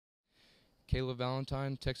Caleb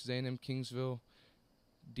Valentine, Texas A&M-Kingsville,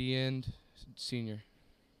 D-end, senior.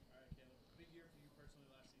 All right, Caleb. Big year for you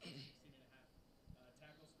personally last season, 16 and a half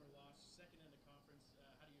tackles for loss, second in the conference.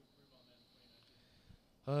 How do you improve on that in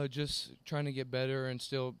 2019? Just trying to get better and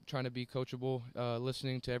still trying to be coachable,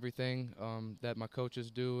 listening to everything that my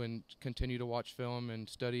coaches do and continue to watch film and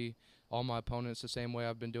study all my opponents the same way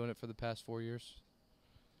I've been doing it for the past 4 years.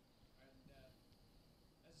 And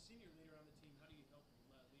as a senior leader on the team, how do you help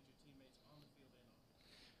lead your teammates on the field and off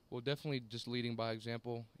the field? Well, definitely just leading by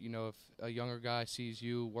example. You know, if a younger guy sees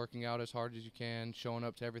you working out as hard as you can, showing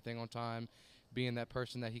up to everything on time, being that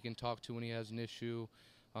person that he can talk to when he has an issue,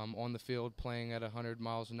 on the field playing at 100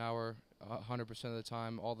 miles an hour 100% of the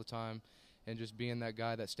time, all the time, and just being that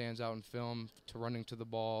guy that stands out in film to running to the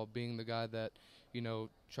ball, being the guy that, you know,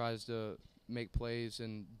 tries to make plays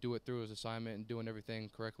and do it through his assignment and doing everything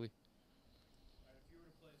correctly. All right, if you were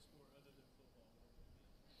to play a sport other than football, what would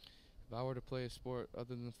it be? If I were to play a sport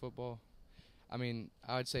other than football, I mean,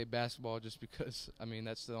 I would say basketball just because, I mean,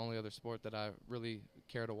 that's the only other sport that I really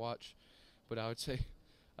care to watch. But I'd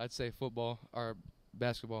say football or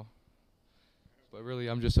basketball. But really,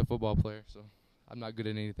 I'm just a football player, so I'm not good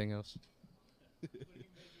at anything else. What are you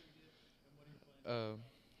majoring in, and what are your plans Uh,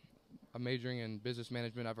 I'm majoring in business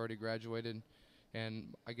management. I've already graduated,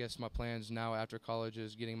 and I guess my plans now after college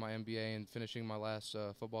is getting my MBA and finishing my last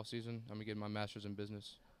football season. I'm gonna get my master's in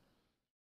business.